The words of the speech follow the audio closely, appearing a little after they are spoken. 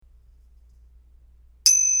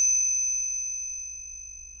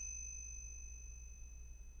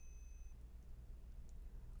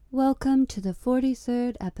Welcome to the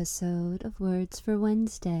 43rd episode of Words for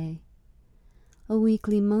Wednesday, a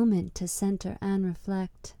weekly moment to center and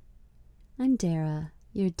reflect. I'm Dara,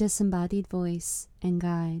 your disembodied voice and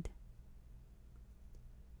guide.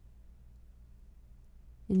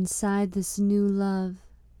 Inside this new love,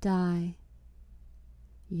 die.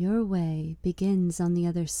 Your way begins on the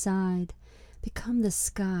other side. Become the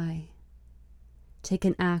sky. Take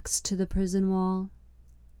an axe to the prison wall.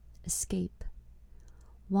 Escape.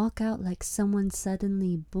 Walk out like someone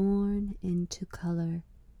suddenly born into color.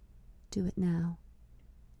 Do it now.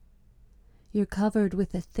 You're covered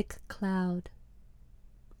with a thick cloud.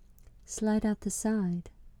 Slide out the side.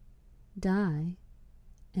 Die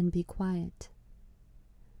and be quiet.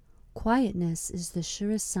 Quietness is the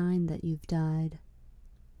surest sign that you've died.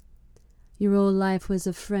 Your old life was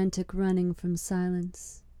a frantic running from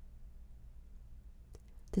silence.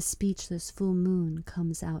 The speechless full moon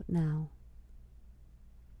comes out now.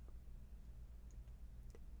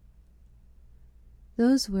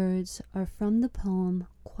 Those words are from the poem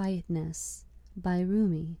Quietness by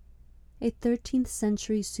Rumi, a 13th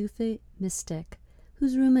century Sufi mystic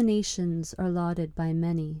whose ruminations are lauded by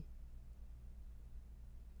many.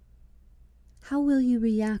 How will you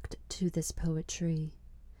react to this poetry?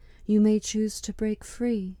 You may choose to break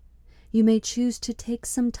free. You may choose to take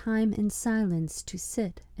some time in silence to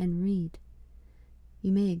sit and read.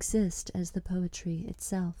 You may exist as the poetry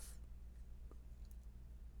itself.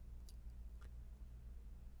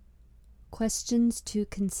 Questions to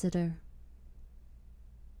consider.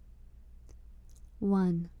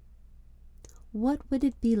 1. What would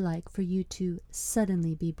it be like for you to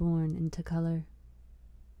suddenly be born into color?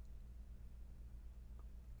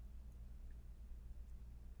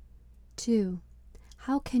 2.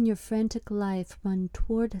 How can your frantic life run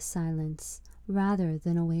toward silence rather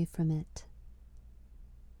than away from it?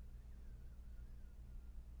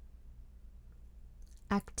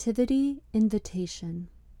 Activity invitation.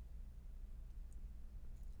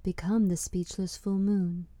 Become the speechless full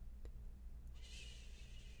moon.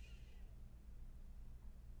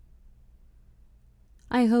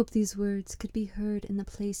 I hope these words could be heard in the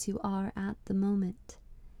place you are at the moment.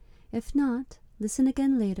 If not, listen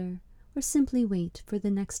again later or simply wait for the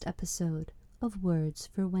next episode of Words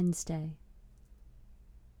for Wednesday.